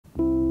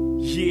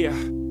Yeah.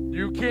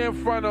 You can't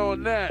front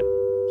on that.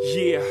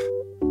 Yeah.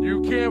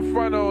 You can't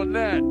front on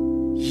that.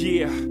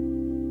 Yeah.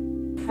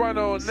 Front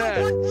on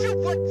that.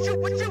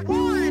 What you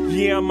want?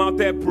 Yeah, I'm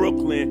out at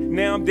Brooklyn.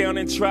 Now I'm down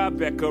in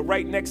Tribeca,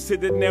 right next to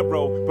the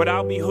Narrow. But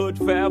I'll be hood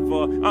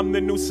forever. I'm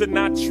the new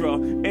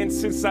Sinatra. And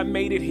since I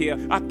made it here,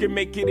 I can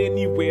make it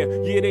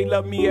anywhere. Yeah, they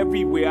love me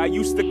everywhere. I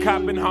used to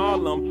cop in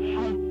Harlem.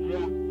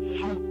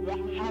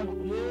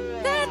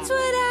 That's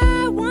what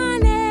I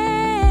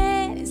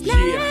wanted. It's not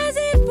as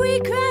if we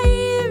cry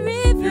a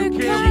river. You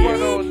can't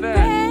front on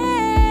that.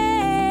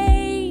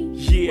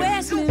 Yeah.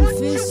 West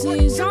Memphis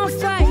is on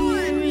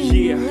fire.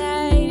 Yeah.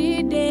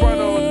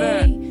 Front on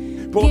that.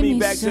 Pulled me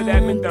back to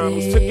that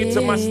McDonald's, took it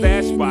to my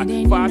stash spot,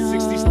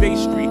 560 State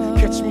Street.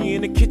 Catch me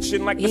in the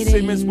kitchen like a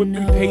Simmons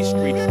whipping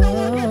pastry.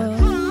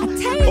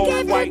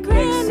 Off-white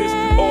Lexus,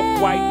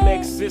 off-white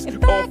Lexus,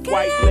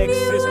 off-white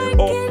Lexus,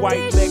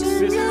 off-white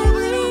Lexus.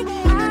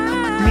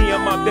 Me,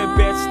 I'm out that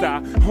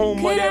Bed-Stuy,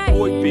 home of that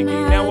boy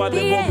Biggie. Now I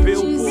live on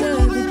Billboard.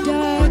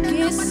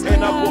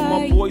 And I brought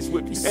my boys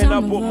with me, and I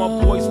brought my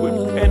boys with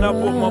me, and I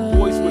brought my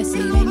boys with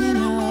me.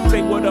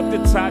 Say what up to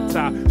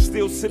Tata,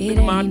 still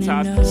sipping my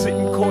ties,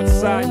 sitting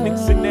courtside,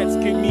 Knicks and Nets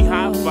give me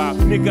high five.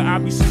 Nigga, I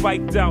be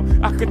spiked out,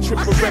 I could trip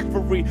a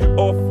referee.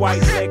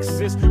 Off-white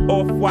Lexus,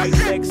 off-white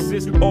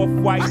Lexus,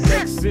 off-white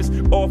Lexus,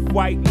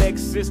 off-white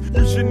Lexus.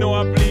 You should know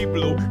I bleed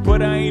blue,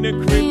 but I ain't a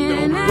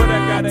crypto. But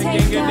I got a gang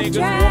of niggas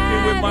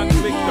walking with my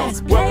click though.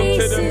 Welcome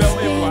to the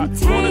melting pot,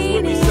 corners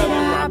where we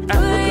selling rock.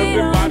 Africa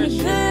been by the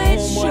shit,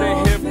 home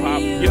of the hip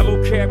hop. Yellow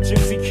cap,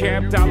 gypsy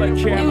cap, dollar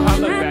cap,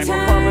 holla back.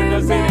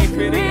 Foreigners, it ain't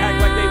fit, they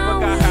act like they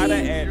forgot how to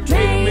act.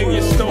 8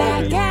 million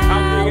stories,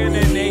 I'm bigger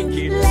than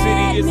naked.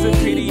 City is a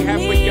pity,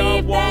 half of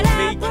y'all walk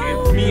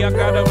naked. Me, I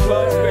got a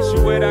plug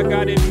special, where I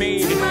got it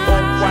made.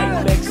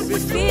 Off-white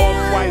Lexus,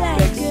 off-white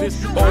Lexus,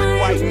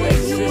 off-white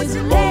Lexus,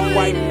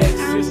 off-white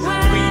Lexus. 3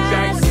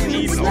 dice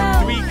CeeLo,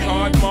 3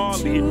 card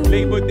Marley.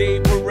 Labor Day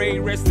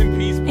parade, rest in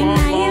peace, Bob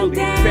Marley.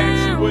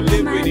 Statue of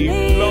Liberty,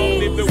 long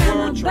live the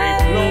World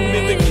Trade, long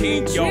live the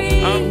King, yo.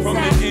 I'm from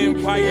the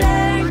Empire.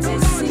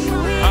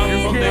 I'm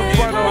from the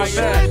Empire.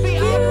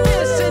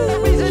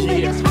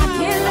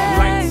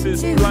 Lights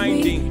is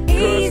blinding,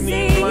 girls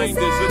need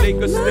blinders so they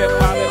could step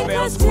out of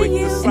bounds quick.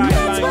 The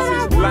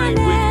sidelines is blind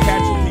with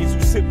casualties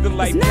who sip the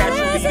light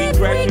casually, they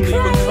gradually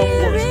become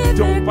worse.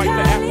 Don't bite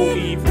the apple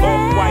eve.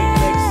 Off-white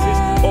Lexus,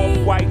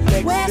 off-white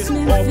Lexus,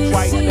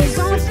 off-white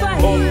Lexus,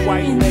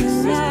 off-white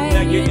Lexus.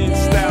 Now you're in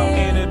style,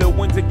 and the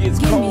winter gets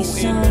cold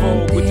in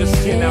vogue with your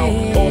skin out.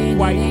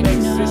 Off-white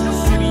Lexus, the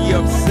city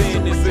of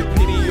sin is a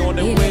pity on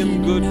the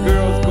whim. Good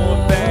girls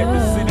going bad, the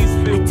city's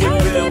filled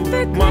with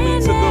them. Mommy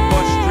took a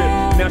bus trip.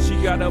 Now she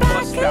got a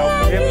bust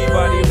out,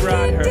 everybody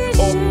ride her.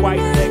 Off-white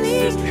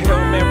Lexus, Hail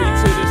Mary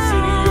to the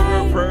city, you're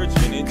a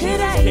virgin. And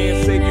Jesus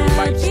can't save you,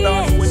 life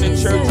starts when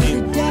the church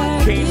ends.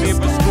 Came here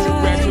for school,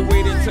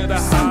 graduated to the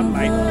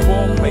highlight.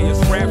 Ball players,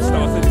 rap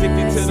stars,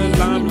 addicted to the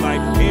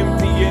limelight.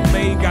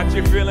 MDMA got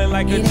you feeling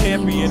like a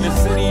champion, the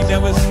city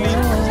never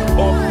sleeps.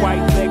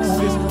 Off-white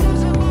Lexus,